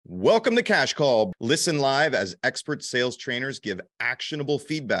Welcome to Cash Call. Listen live as expert sales trainers give actionable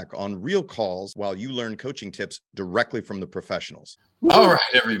feedback on real calls while you learn coaching tips directly from the professionals. All right,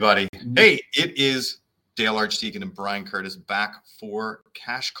 everybody. Hey, it is Dale Archdeacon and Brian Curtis back for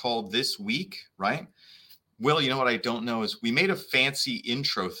Cash Call this week, right? Will, you know what I don't know is we made a fancy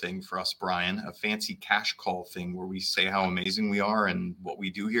intro thing for us, Brian, a fancy cash call thing where we say how amazing we are and what we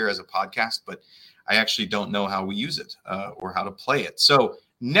do here as a podcast, but I actually don't know how we use it or how to play it. So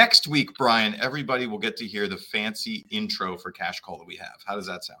next week, Brian, everybody will get to hear the fancy intro for Cash Call that we have. How does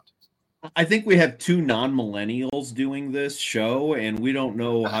that sound? I think we have two non-millennials doing this show, and we don't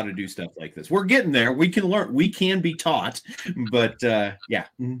know how to do stuff like this. We're getting there. We can learn. We can be taught, but yeah.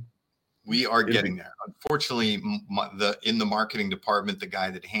 We are getting there. Unfortunately, in the marketing department, the guy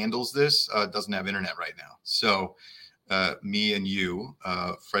that handles this doesn't have internet right now. So me and you,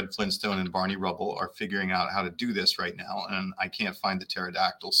 Fred Flintstone and Barney Rubble, are figuring out how to do this right now, and I can't find the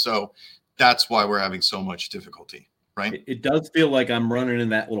pterodactyl. So that's why we're having so much difficulty, right? It does feel like I'm running in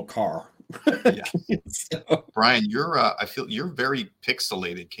that little car. Yeah. So. Brian, I feel you're very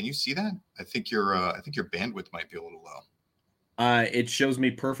pixelated. Can you see that? I think your bandwidth might be a little low. It shows me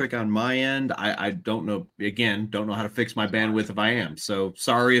perfect on my end. I don't know. Again, don't know how to fix my bandwidth if I am. So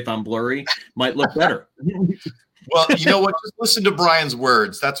sorry if I'm blurry. Might look better. Well, you know what? Just listen to Brian's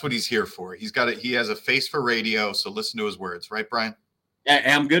words. That's what he's here for. He has a face for radio. So listen to his words, right, Brian?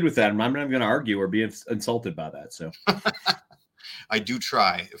 I'm good with that. I'm not going to argue or be insulted by that. So I do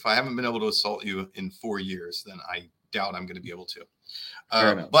try. If I haven't been able to assault you in 4 years, then I doubt I'm going to be able to.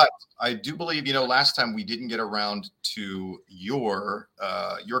 But I do believe, last time we didn't get around to your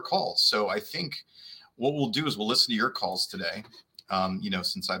calls. So I think what we'll do is we'll listen to your calls today.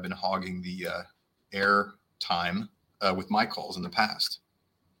 Since I've been hogging the air time with my calls in the past.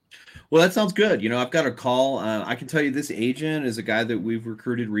 Well, that sounds good. I've got a call. I can tell you this agent is a guy that we've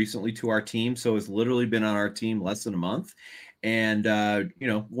recruited recently to our team. So has literally been on our team less than a month. And,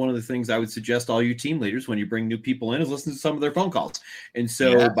 one of the things I would suggest all you team leaders when you bring new people in is listen to some of their phone calls. And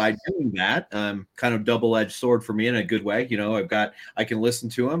so by doing that, kind of double-edged sword for me in a good way, I can listen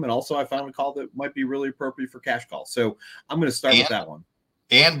to them. And also I found a call that might be really appropriate for cash call. So I'm going to start with that one.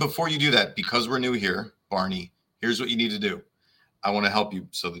 And before you do that, because we're new here, Barney, here's what you need to do. I want to help you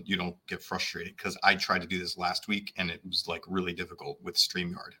so that you don't get frustrated because I tried to do this last week and it was really difficult with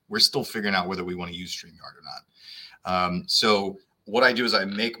StreamYard. We're still figuring out whether we want to use StreamYard or not. So what I do is I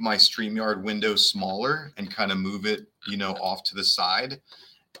make my StreamYard window smaller and kind of move it, off to the side.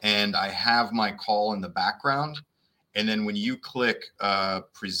 And I have my call in the background. And then when you click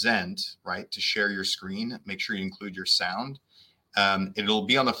present, right, to share your screen, make sure you include your sound. It'll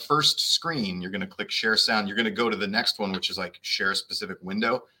be on the first screen. You're going to click share sound. You're going to go to the next one, which is share a specific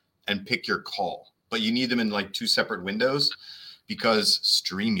window and pick your call. But you need them in two separate windows because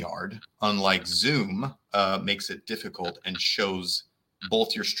StreamYard, unlike Zoom, makes it difficult and shows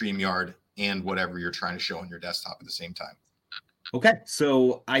both your StreamYard and whatever you're trying to show on your desktop at the same time. Okay.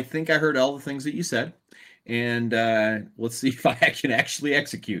 So I think I heard all the things that you said. And let's see if I can actually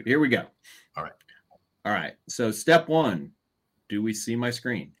execute. Here we go. All right. All right. So step one. Do we see my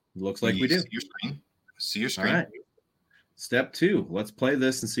screen? Looks like we do. See your screen. All right. Step two. Let's play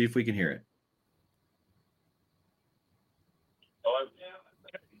this and see if we can hear it.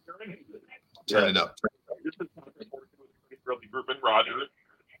 Turn it up. This is Realty Group and Roger.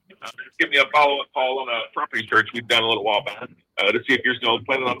 Just give me a follow-up call on a property search we've done a little while back to see if you're still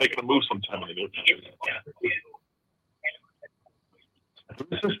planning on making a move sometime in the near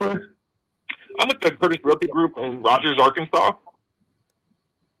future. I'm with the Curtis Realty Group in Rogers, Arkansas.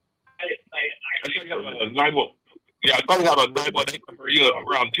 I probably have a 918 for you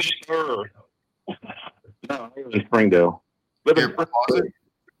around Tulsa or no, I live in Springdale.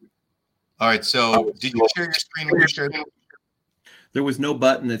 All right. So did you share your screen when you shared it? There was no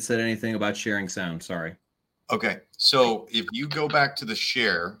button that said anything about sharing sound. Sorry. Okay. So if you go back to the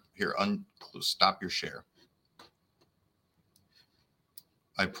share here, stop your share.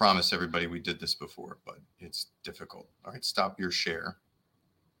 I promise everybody we did this before, but it's difficult. All right. Stop your share.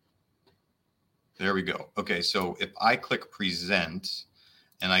 There we go. Okay, so if I click present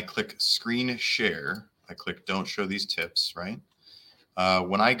and I click screen share, I click don't show these tips, right?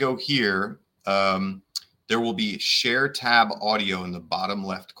 When I go here, there will be share tab audio in the bottom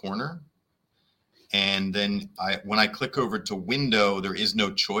left corner. And then when I click over to window, there is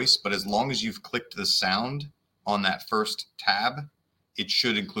no choice, but as long as you've clicked the sound on that first tab, it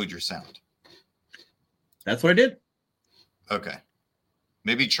should include your sound. That's what I did. Okay.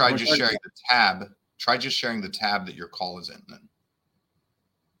 Maybe try just sharing the tab. Try just sharing the tab that your call is in then.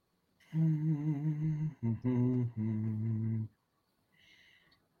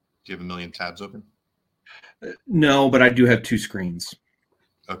 Do you have a million tabs open? No, but I do have 2 screens.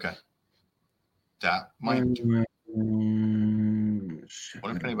 Okay. That might.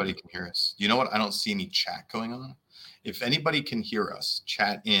 What if anybody can hear us? You know what? I don't see any chat going on. If anybody can hear us,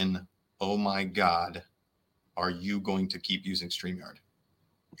 chat in. Oh my God, are you going to keep using StreamYard?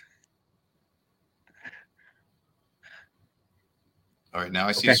 All right, now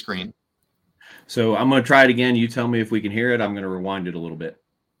I see a screen. So I'm going to try it again. You tell me if we can hear it. I'm going to rewind it a little bit.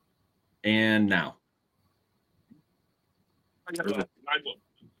 And now.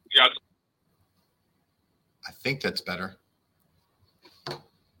 Yeah. I think that's better.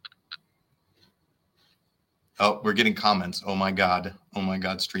 Oh, we're getting comments. Oh my God,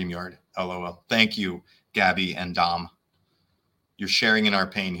 StreamYard. LOL. Thank you, Gabby and Dom. You're sharing in our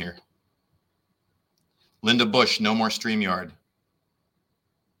pain here. Linda Bush, no more StreamYard. I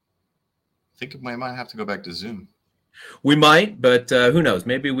think we might have to go back to Zoom. We might, but who knows?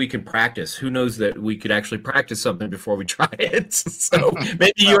 Maybe we can practice. Who knows that we could actually practice something before we try it? So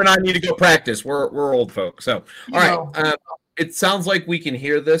maybe you and I need to go practice. We're old folks. So, all right. It sounds like we can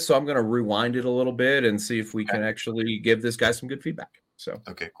hear this, so I'm going to rewind it a little bit and see if we can actually give this guy some good feedback. So,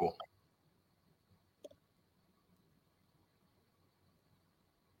 okay, cool.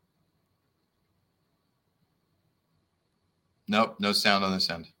 Nope, no sound on this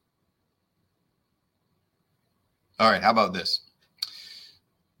end. All right, how about this?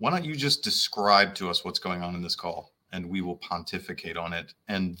 Why don't you just describe to us what's going on in this call, and we will pontificate on it,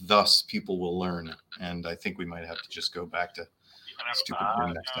 and thus people will learn. And I think we might have to just go back to stupid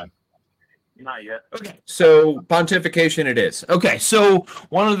thing next time. Not yet. Okay, so pontification it is. Okay, so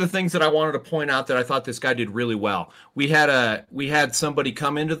one of the things that I wanted to point out that I thought this guy did really well. We had somebody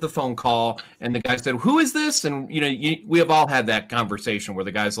come into the phone call, and the guy said, "Who is this?" And we have all had that conversation where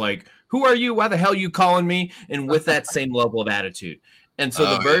the guy's like, "Who are you? Why the hell are you calling me?" And with that same level of attitude. And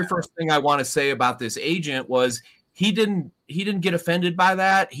so the very first thing I want to say about this agent was he didn't get offended by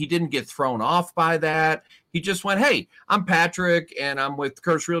that. He didn't get thrown off by that. He just went, "Hey, I'm Patrick, and I'm with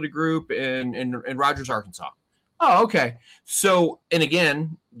Curtis Realty Group in Rogers, Arkansas." Oh, okay. So, and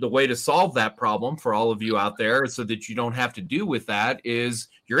again, the way to solve that problem for all of you out there so that you don't have to deal with that is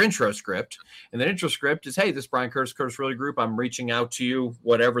your intro script. And the intro script is, "Hey, this is Brian Curtis, Curtis Realty Group. I'm reaching out to you,"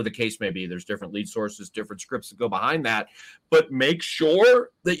 whatever the case may be. There's different lead sources, different scripts that go behind that. But make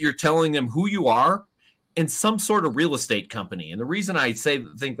sure that you're telling them who you are in some sort of real estate company. And the reason I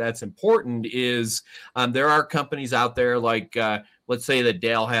think that's important is there are companies out there like, let's say that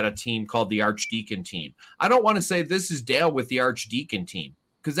Dale had a team called the Archdeacon team. I don't want to say this is Dale with the Archdeacon team,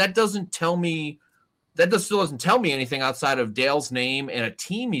 because that still doesn't tell me anything outside of Dale's name and a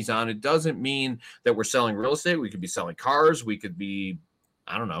team he's on. It doesn't mean that we're selling real estate. We could be selling cars. We could be,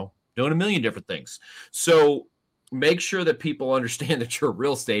 I don't know, doing a million different things. So make sure that people understand that you're a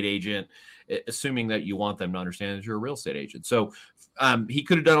real estate agent, assuming that you want them to understand that you're a real estate agent. So he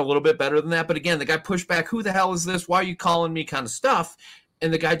could have done a little bit better than that. But again, the guy pushed back, "Who the hell is this? Why are you calling me?" kind of stuff.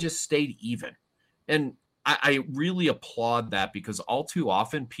 And the guy just stayed even. And I really applaud that, because all too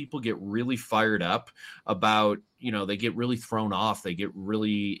often people get really fired up about, they get really thrown off. They get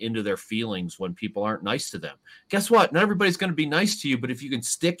really into their feelings when people aren't nice to them. Guess what? Not everybody's going to be nice to you, but if you can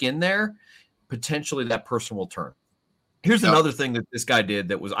stick in there, potentially that person will turn. Here's another thing that this guy did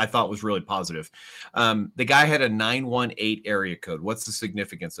that I thought was really positive. The guy had a 918 area code. What's the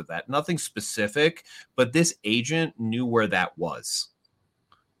significance of that? Nothing specific, but this agent knew where that was.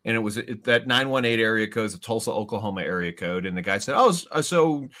 And it was that 918 area code is a Tulsa, Oklahoma area code. And the guy said, "Oh,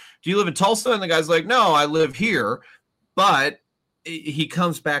 so do you live in Tulsa?" And the guy's like, "No, I live here." But he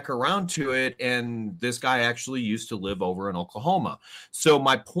comes back around to it, and this guy actually used to live over in Oklahoma. So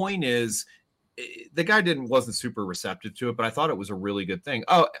my point is, the guy wasn't super receptive to it, but I thought it was a really good thing.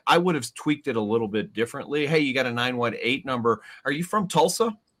 Oh, I would have tweaked it a little bit differently. "Hey, you got a 918 number. Are you from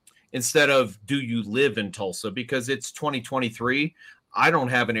Tulsa?" Instead of, "Do you live in Tulsa?" Because it's 2023. I don't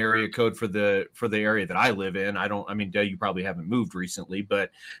have an area code for the area that I live in. You probably haven't moved recently,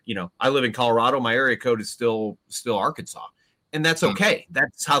 but I live in Colorado. My area code is still Arkansas. And that's okay.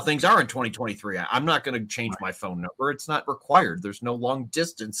 That's how things are in 2023. I'm not going to change my phone number. It's not required. There's no long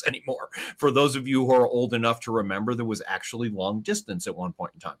distance anymore. For those of you who are old enough to remember, there was actually long distance at one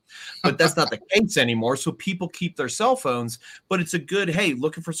point in time. But that's not the case anymore. So people keep their cell phones. But it's a good, hey,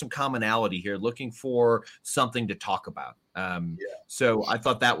 looking for some commonality here, looking for something to talk about. So I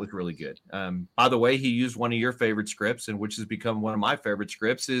thought that was really good. By the way, he used one of your favorite scripts, and which has become one of my favorite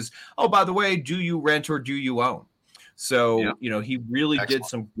scripts is, "Oh, by the way, do you rent or do you own?" So, he really did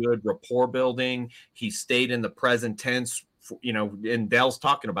some good rapport building. He stayed in the present tense and Dale's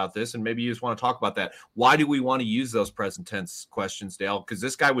talking about this, and maybe you just want to talk about that. Why do we want to use those present tense questions, Dale? Because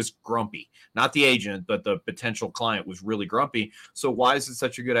this guy was grumpy, not the agent, but the potential client was really grumpy. So why is it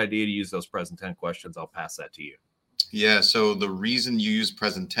such a good idea to use those present tense questions? I'll pass that to you. Yeah. So the reason you use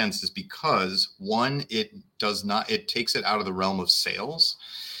present tense is because one, it takes it out of the realm of sales.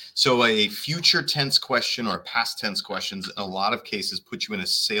 So a future tense question or a past tense questions in a lot of cases put you in a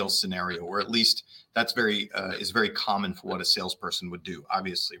sales scenario, or at least that's is very common for what a salesperson would do,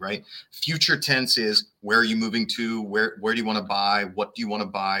 obviously, right? Future tense is where are you moving to? Where do you want to buy? What do you want to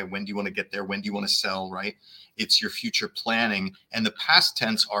buy? When do you want to get there? When do you want to sell, right? It's your future planning. And the past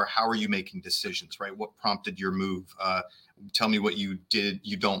tense are how are you making decisions, right? What prompted your move? Tell me what you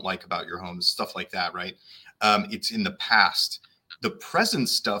don't like about your home, stuff like that, right? It's in the past. The present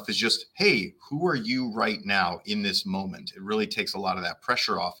stuff is just, hey, who are you right now in this moment? It really takes a lot of that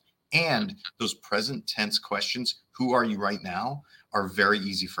pressure off. And those present tense questions, who are you right now, are very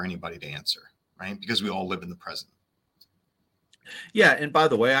easy for anybody to answer, right? Because we all live in the present. Yeah, and by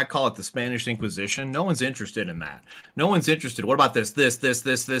the way, I call it the Spanish Inquisition. No one's interested in that. No one's interested. What about this?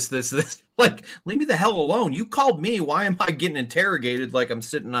 Like, leave me the hell alone. You called me. Why am I getting interrogated like I'm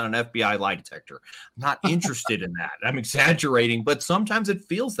sitting on an FBI lie detector? I'm not interested in that. I'm exaggerating, but sometimes it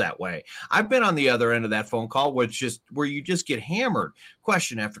feels that way. I've been on the other end of that phone call, where you just get hammered,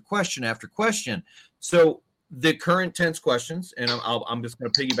 question after question after question. So the current tense questions, and I'm just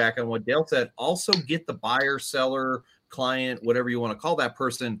going to piggyback on what Dale said, also get the buyer, seller, client, whatever you want to call that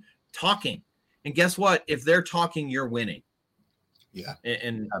person, talking. And guess what? If they're talking, you're winning. Yeah.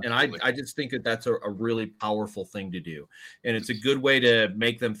 And I just think that that's a really powerful thing to do. And it's a good way to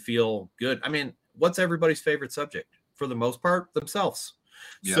make them feel good. I mean, what's everybody's favorite subject? For the most part, themselves.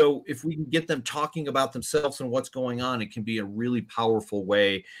 Yeah. So if we can get them talking about themselves and what's going on, it can be a really powerful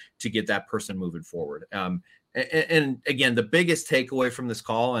way to get that person moving forward. And again, the biggest takeaway from this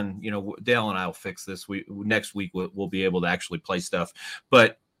call, and Dale and I will fix this. Next week we'll be able to actually play stuff.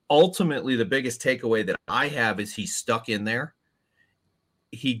 But ultimately, the biggest takeaway that I have is he stuck in there.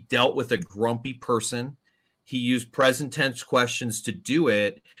 He dealt with a grumpy person. He used present tense questions to do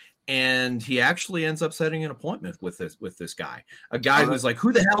it. And he actually ends up setting an appointment with this guy, a guy who's like,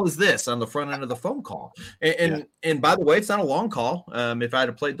 who the hell is this, on the front end of the phone call? And by the way, it's not a long call. If I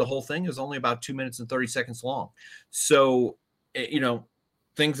had played the whole thing, it was only about 2 minutes and 30 seconds long. So,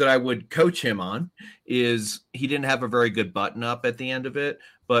 things that I would coach him on is he didn't have a very good button up at the end of it.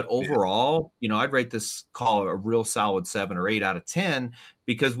 But overall, I'd rate this call a real solid 7 or 8 out of 10,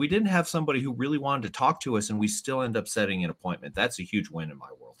 because we didn't have somebody who really wanted to talk to us, and we still end up setting an appointment. That's a huge win in my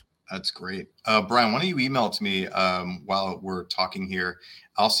world. That's great. Brian, why don't you email it to me while we're talking here?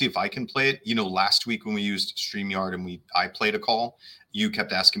 I'll see if I can play it. Last week when we used StreamYard and I played a call, you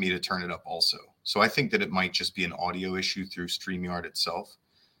kept asking me to turn it up also. So I think that it might just be an audio issue through StreamYard itself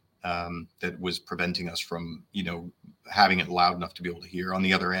that was preventing us from, having it loud enough to be able to hear on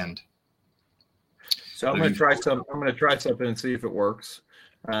the other end. So I'm going to try something. I'm going to try something and see if it works.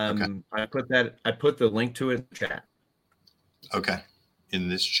 Okay. I put the link to it in the chat. Okay. In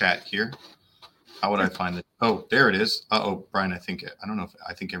this chat here. How would I find it? Oh, there it is. Brian, I think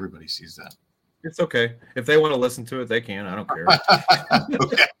everybody sees that. It's okay. If they want to listen to it, they can. I don't care.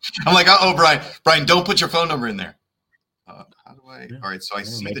 Okay. I'm like, Brian, don't put your phone number in there. How do I? All right. So I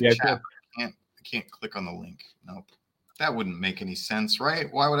see the chat. I can't click on the link. Nope. That wouldn't make any sense, right?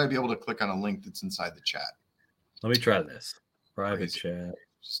 Why would I be able to click on a link that's inside the chat? Let me try this. Private chat.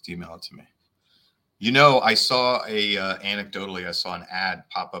 Just email it to me. I saw anecdotally, I saw an ad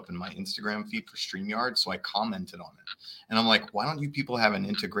pop up in my Instagram feed for StreamYard. So I commented on it, and I'm like, why don't you people have an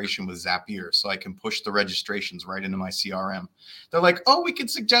integration with Zapier so I can push the registrations right into my CRM? They're like, oh, we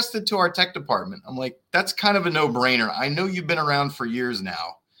could suggest it to our tech department. I'm like, that's kind of a no brainer. I know you've been around for years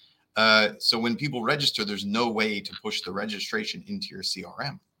now. So when people register, there's no way to push the registration into your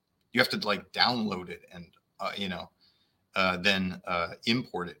CRM. You have to download it and, then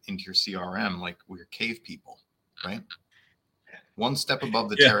import it into your CRM like we're cave people, right? One step above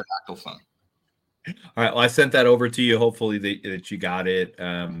the pterodactyl phone. All right. Well, I sent that over to you. Hopefully that you got it.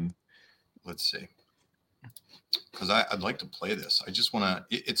 Let's see. Because I'd like to play this. I just want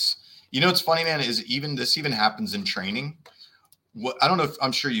to. It's funny, man. This even happens in training. I don't know if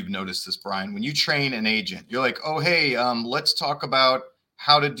I'm sure you've noticed this, Brian. When you train an agent, you're like, oh, hey, let's talk about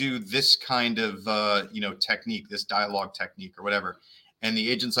how to do this kind of, technique, this dialogue technique or whatever. And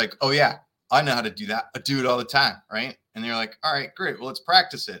the agent's like, oh yeah, I know how to do that. I do it all the time. Right. And they're like, all right, great. Well, let's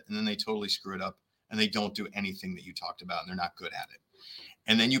practice it. And then they totally screw it up and they don't do anything that you talked about and they're not good at it.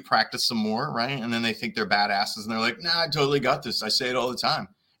 And then you practice some more. Right. And then they think they're badasses and they're like, nah, I totally got this. I say it all the time.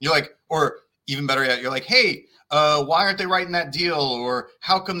 You're like, or even better yet, you're like, hey, why aren't they writing that deal? Or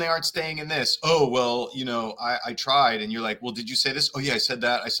how come they aren't staying in this? Oh, well, I tried. And you're like, well, did you say this? Oh, yeah, I said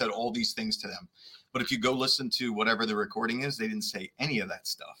that. I said all these things to them. But if you go listen to whatever the recording is, they didn't say any of that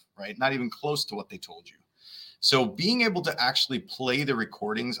stuff, right? Not even close to what they told you. So being able to actually play the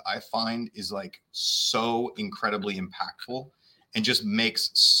recordings, I find, is like so incredibly impactful and just makes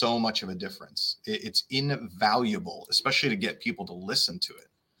so much of a difference. It's invaluable, especially to get people to listen to it,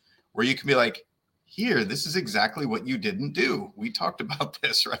 where you can be like, here, this is exactly what you didn't do. We talked about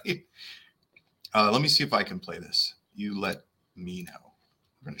this, right? Let me see if I can play this. You let me know.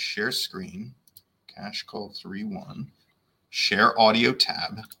 We're going to share screen, Cash Call 3-1, share audio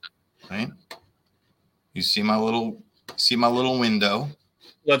tab, right? You see my little window.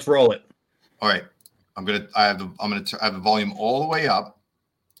 Let's roll it. All right. I have the volume all the way up.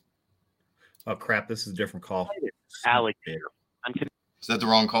 Oh crap, this is a different call. Alex. Is that the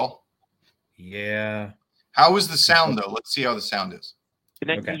wrong call? Yeah. How is the sound though? Let's see how the sound is.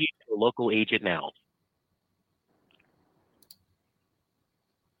 Connecting you to a local agent now.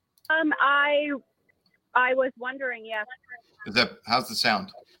 I was wondering, yes. How's the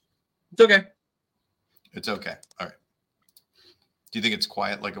sound? It's okay. It's okay. All right. Do you think it's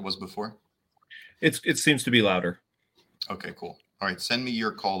quiet like it was before? It seems to be louder. Okay, cool. All right, send me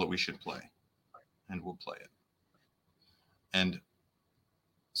your call that we should play, and we'll play it. And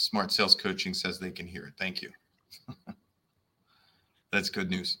Smart Sales Coaching says they can hear it. Thank you. That's good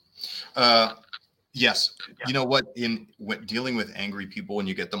news. Yes. You know what? Dealing with angry people when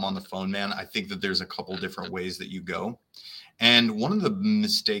you get them on the phone, man, I think that there's a couple different ways that you go. And one of the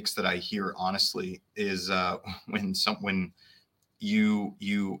mistakes that I hear, honestly, is when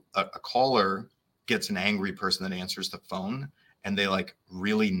a caller gets an angry person that answers the phone and they like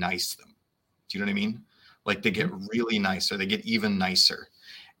really nice them. Do you know what I mean? Like they get really nice or they get even nicer.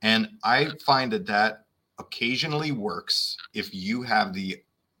 And I find that occasionally works if you have the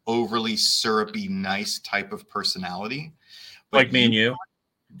overly syrupy, nice type of personality. Like me and you.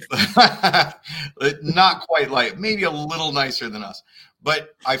 Not quite like, maybe a little nicer than us.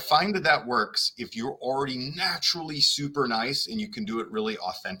 But I find that works if you're already naturally super nice and you can do it really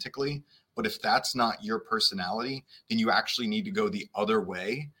authentically. But if that's not your personality, then you actually need to go the other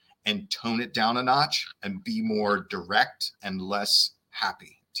way and tone it down a notch and be more direct and less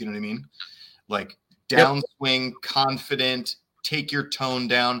happy. Do you know what I mean? Like downswing, confident, take your tone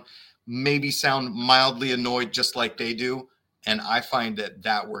down, maybe sound mildly annoyed just like they do. And I find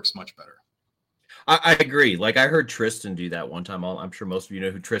that works much better. I agree. Like I heard Tristan do that one time. I'm sure most of you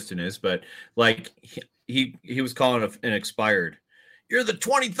know who Tristan is, but like he was calling an expired. You're the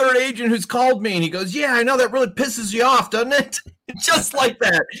 23rd agent who's called me. And he goes, yeah, I know that really pisses you off, doesn't it? Just like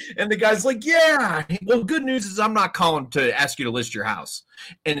that. And the guy's like, yeah. Well, good news is I'm not calling to ask you to list your house.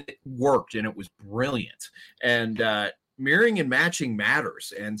 And it worked and it was brilliant. And mirroring and matching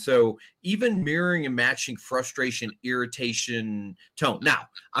matters. And so even mirroring and matching frustration, irritation, tone. Now,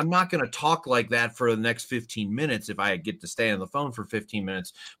 I'm not going to talk like that for the next 15 minutes if I get to stay on the phone for 15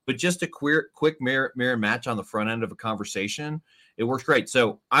 minutes, but just a quick mirror match on the front end of a conversation, it works great.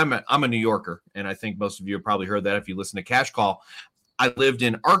 So I'm a New Yorker, and I think most of you have probably heard that if you listen to Cash Call. I lived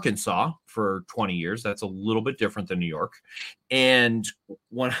in Arkansas for 20 years. That's a little bit different than New York. And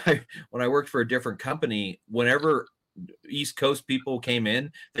when I worked for a different company, whenever East Coast people came in,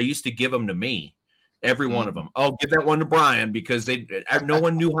 they used to give them to me, every one of them. Oh, give that one to Brian, because no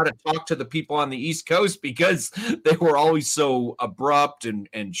one knew how to talk to the people on the East Coast because they were always so abrupt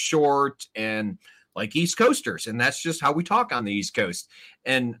and short and like East Coasters. And that's just how we talk on the East Coast.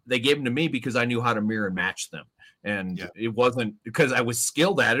 And they gave them to me because I knew how to mirror and match them. And it wasn't because I was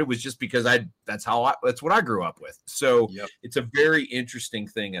skilled at it. It was just because that's what I grew up with. So It's a very interesting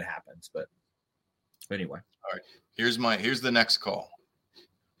thing that happens. But anyway. All right. Here's the next call.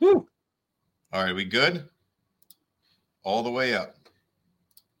 Woo. All right, we good? All the way up.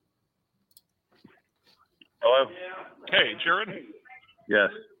 Hello. Hey, Jared. Yes.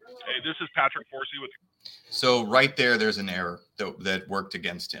 Hey, this is Patrick Forsey with. So right there's an error that worked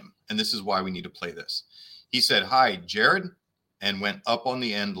against him. And this is why we need to play this. He said, hi, Jared, and went up on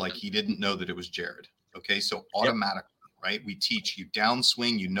the end like he didn't know that it was Jared. Okay, so automatically, right? We teach you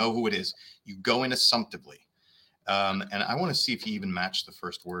downswing, you know who it is. You go in assumptively. And I want to see if he even matched the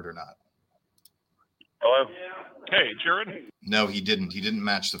first word or not. Hello. Hey, Jared. No, he didn't. He didn't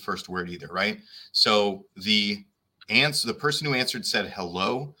match the first word either, right? So the person who answered said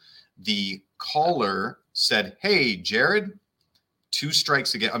hello. The caller said, hey, Jared. 2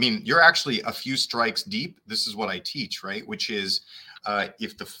 strikes again. I mean, you're actually a few strikes deep. This is what I teach, right? Which is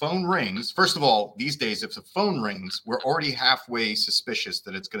If the phone rings, first of all, these days, if the phone rings, we're already halfway suspicious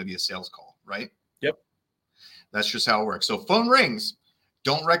that it's going to be a sales call, right? Yep. That's just how it works. So phone rings,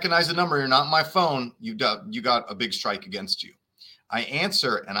 don't recognize the number. You're not my phone. You got a big strike against you. I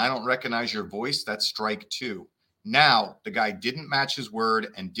answer and I don't recognize your voice. That's strike 2. Now the guy didn't match his word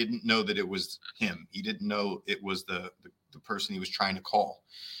and didn't know that it was him. He didn't know it was the person he was trying to call.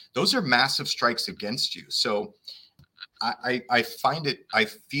 Those are massive strikes against you. So I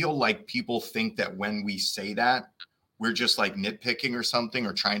feel like people think that when we say that, we're just like nitpicking or something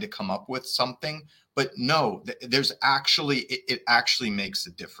or trying to come up with something. But no, there's actually, it actually makes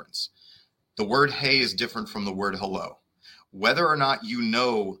a difference. The word hey is different from the word hello. Whether or not you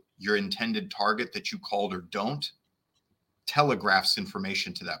know your intended target that you called or don't, telegraphs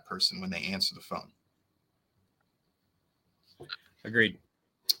information to that person when they answer the phone. Agreed.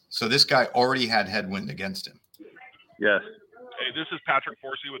 So this guy already had headwind against him. Yes. Hey, this is Patrick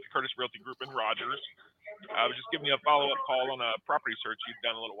Forsey with the Curtis Realty Group in Rogers. I was just giving you a follow-up call on a property search you'd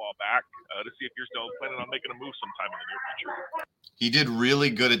done a little while back to see if you're still planning on making a move sometime in the near future. He did really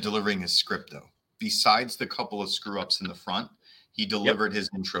good at delivering his script, though. Besides the couple of screw-ups in the front, he delivered his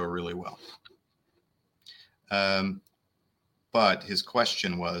intro really well. But his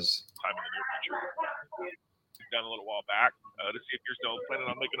question was... Time in the near future. You've done a little while back to see if you're still planning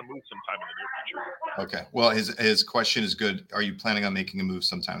on making a move sometime in the near future. Okay. Well, his question is good. Are you planning on making a move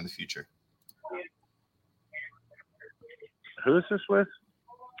sometime in the future? Who is this with?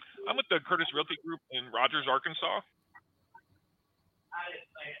 I'm with the Curtis Realty Group in Rogers, Arkansas.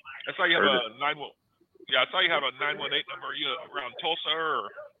 I saw you have a 918. Yeah, I saw you have a 918 number. Are you around Tulsa or?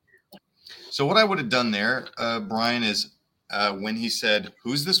 So what I would have done there, Brian, is when he said,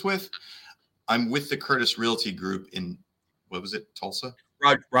 "Who's this with?" I'm with the Curtis Realty Group in, what was it, Tulsa?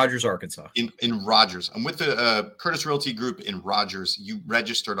 Rogers, Arkansas. In Rogers. I'm with the Curtis Realty Group in Rogers. You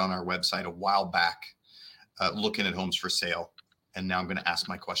registered on our website a while back, looking at homes for sale. And now I'm going to ask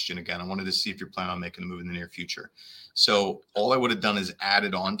my question again. I wanted to see if you're planning on making a move in the near future. So all I would have done is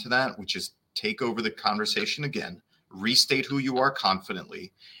added on to that, which is take over the conversation again, restate who you are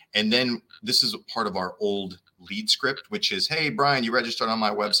confidently. And then this is a part of our old lead script, which is, hey, Brian, you registered on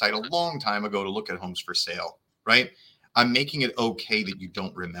my website a long time ago to look at homes for sale, right? I'm making it okay that you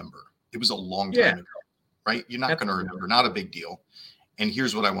don't remember. It was a long time ago, right? You're not going to remember, not a big deal. And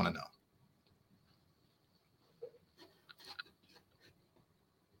here's what I want to know.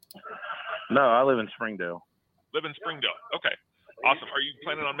 No, I live in Springdale. Live in Springdale. Okay. Awesome. Are you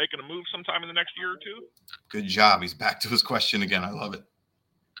planning on making a move sometime in the next year or two? Good job. He's back to his question again. I love it.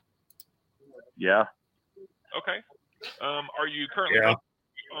 Yeah. Okay. Are you currently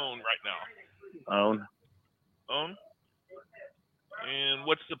own right now? Own? And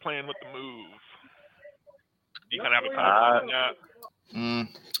what's the plan with the move? Do you kind of have a comment on that?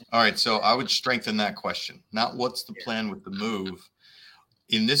 All right. So I would strengthen that question. Not what's the plan with the move.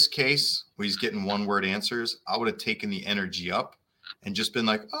 In this case, where he's getting one-word answers, I would have taken the energy up and just been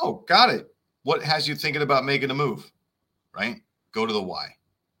like, oh, got it. What has you thinking about making a move? Right? Go to the why.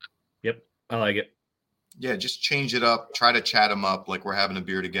 Yep. I like it. Yeah, just change it up. Try to chat him up like we're having a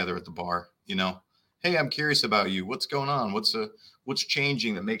beer together at the bar. You know, hey, I'm curious about you. What's going on? What's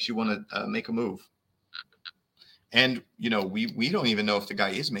changing that makes you want to make a move? And, you know, we don't even know if the guy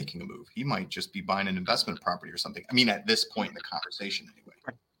is making a move. He might just be buying an investment property or something. I mean, at this point in the conversation anyway.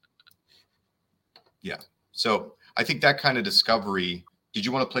 Yeah. So I think that kind of discovery, did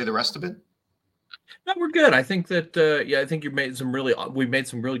you want to play the rest of it? No, we're good. I think that, I think we've made some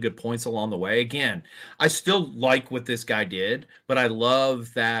really good points along the way. Again, I still like what this guy did, but I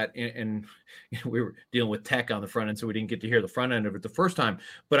love that. And we were dealing with tech on the front end, so we didn't get to hear the front end of it the first time.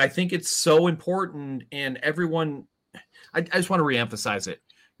 But I think it's so important, and everyone, I just want to reemphasize it.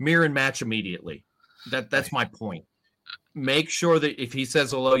 Mirror and match immediately. That's my point. Make sure that if he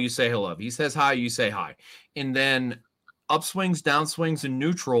says hello, you say hello. If he says hi, you say hi. And then upswings, downswings, and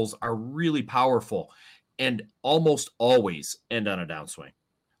neutrals are really powerful and almost always end on a downswing.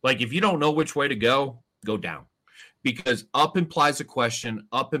 Like if you don't know which way to go down. Because up implies a question,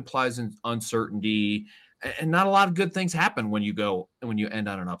 up implies an uncertainty, and not a lot of good things happen when you end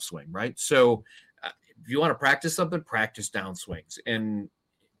on an upswing, right? So if you want to practice something, practice downswings. And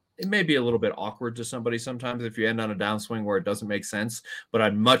it may be a little bit awkward to somebody sometimes if you end on a downswing where it doesn't make sense, but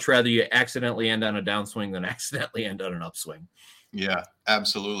I'd much rather you accidentally end on a downswing than accidentally end on an upswing. Yeah,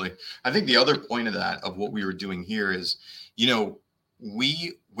 absolutely. I think the other point of that, of what we were doing here is, you know,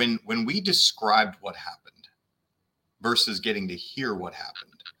 when we described what happened versus getting to hear what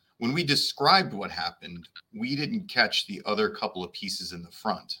happened, when we described what happened, we didn't catch the other couple of pieces in the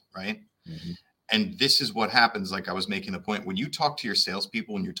front, right? Mm-hmm. And this is what happens. Like I was making the point, when you talk to your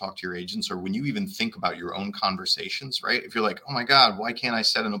salespeople, when you talk to your agents, or when you even think about your own conversations, right? If you're like, oh my God, why can't I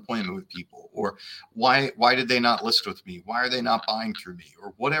set an appointment with people? Or why did they not list with me? Why are they not buying through me?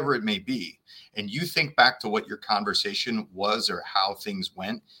 Or whatever it may be. And you think back to what your conversation was or how things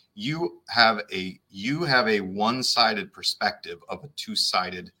went, you have a one-sided perspective of a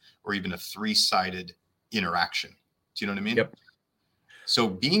two-sided or even a three-sided interaction. Do you know what I mean? Yep. So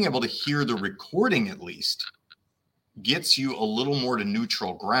being able to hear the recording at least gets you a little more to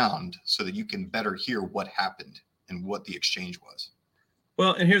neutral ground so that you can better hear what happened and what the exchange was.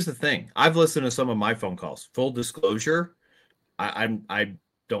 Well, and here's the thing. I've listened to some of my phone calls. Full disclosure, I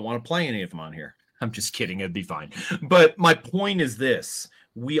don't want to play any of them on here. I'm just kidding. It'd be fine. But my point is this.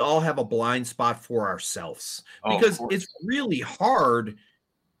 We all have a blind spot for ourselves because it's really hard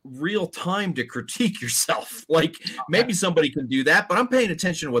real time to critique yourself. Like maybe somebody can do that, but I'm paying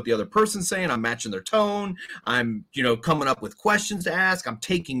attention to what the other person's saying. I'm matching their tone. I'm, coming up with questions to ask. I'm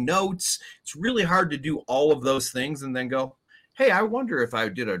taking notes. It's really hard to do all of those things and then go, hey, I wonder if I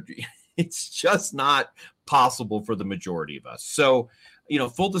did it's just not possible for the majority of us. So,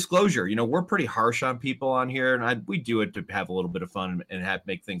 full disclosure, we're pretty harsh on people on here, and we do it to have a little bit of fun and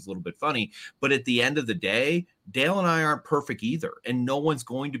make things a little bit funny. But at the end of the day, Dale and I aren't perfect either, and no one's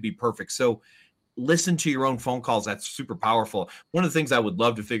going to be perfect. So listen to your own phone calls. That's super powerful. One of the things I would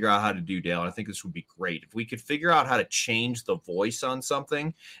love to figure out how to do, Dale, and I think this would be great, if we could figure out how to change the voice on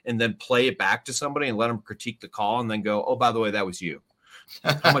something and then play it back to somebody and let them critique the call and then go, oh, by the way, that was you.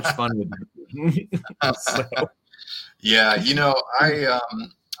 How much fun would that be? So. Yeah,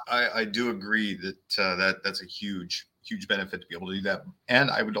 I do agree that that's a huge benefit to be able to do that. And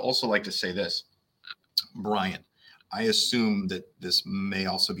I would also like to say this, Brian, I assume that this may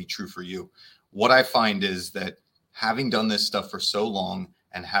also be true for you. What I find is that having done this stuff for so long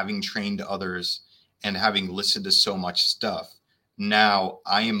and having trained others and having listened to so much stuff, now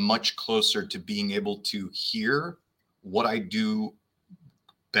I am much closer to being able to hear what I do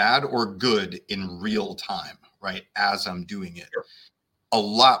bad or good in real time, right? As I'm doing it. Sure. A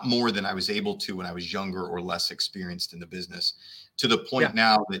lot more than I was able to when I was younger or less experienced in the business, to the point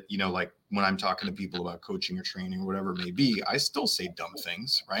now that, like when I'm talking to people about coaching or training or whatever it may be, I still say dumb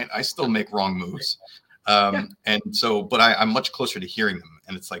things, right? I still make wrong moves. And so, but I'm much closer to hearing them.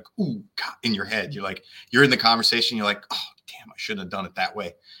 And it's like, ooh, God, in your head, you're in the conversation. You're like, oh, damn, I shouldn't have done it that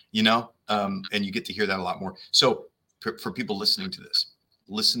way, and you get to hear that a lot more. So for people listening to this,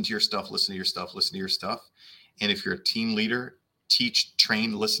 listen to your stuff. And if you're a team leader, teach,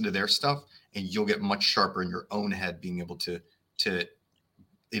 train, listen to their stuff, and you'll get much sharper in your own head, being able to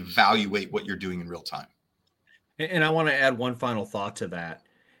evaluate what you're doing in real time. And I want to add one final thought to that.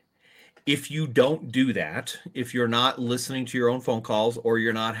 If you don't do that, if you're not listening to your own phone calls or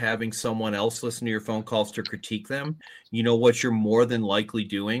you're not having someone else listen to your phone calls to critique them, you know what you're more than likely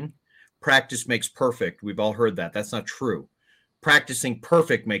doing? Practice makes perfect. We've all heard that. That's not true. Practicing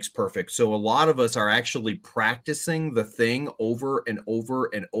perfect makes perfect. So a lot of us are actually practicing the thing over and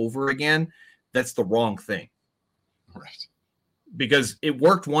over and over again. That's the wrong thing. Right. Because it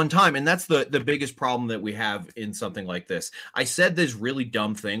worked one time. And that's the biggest problem that we have in something like this. I said this really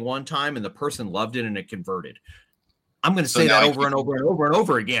dumb thing one time and the person loved it and it converted. I'm going to say that over and over and over and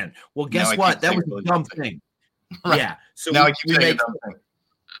over again. Well, guess what? That was a dumb thing. Right. Yeah. So now I keep saying a dumb thing.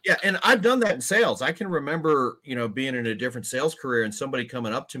 Yeah, and I've done that in sales. I can remember, being in a different sales career and somebody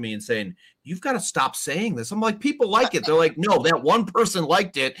coming up to me and saying, you've got to stop saying this. I'm like, people like it. They're like, no, that one person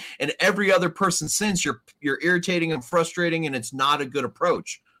liked it, and every other person since you're irritating and frustrating, and it's not a good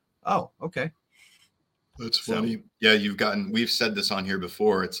approach. Oh, okay. That's funny. So, yeah, we've said this on here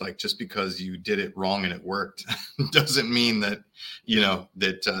before. It's like, just because you did it wrong and it worked doesn't mean that,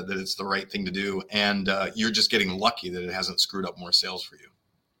 that it's the right thing to do. And you're just getting lucky that it hasn't screwed up more sales for you.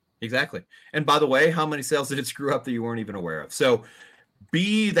 Exactly. And by the way, how many sales did it screw up that you weren't even aware of? So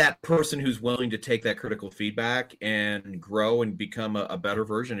be that person who's willing to take that critical feedback and grow and become a better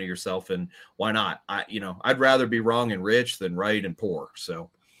version of yourself. And why not? I'd rather be wrong and rich than right and poor. So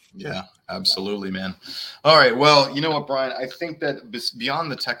yeah, absolutely, man. All right. Well, you know what, Brian, I think that beyond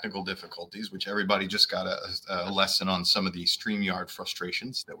the technical difficulties, which everybody just got a lesson on some of the StreamYard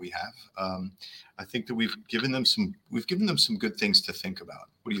frustrations that we have. I think that we've given them some good things to think about.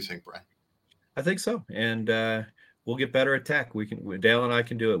 What do you think, Brian? I think so. And we'll get better at tech. Dale and I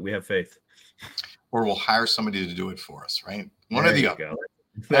can do it. We have faith. Or we'll hire somebody to do it for us, right? One or the other.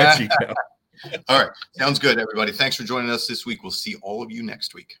 There you go. All right. Sounds good, everybody. Thanks for joining us this week. We'll see all of you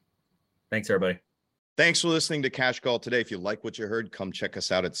next week. Thanks, everybody. Thanks for listening to Cash Call today. If you like what you heard, come check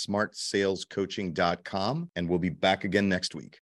us out at smartsalescoaching.com, and we'll be back again next week.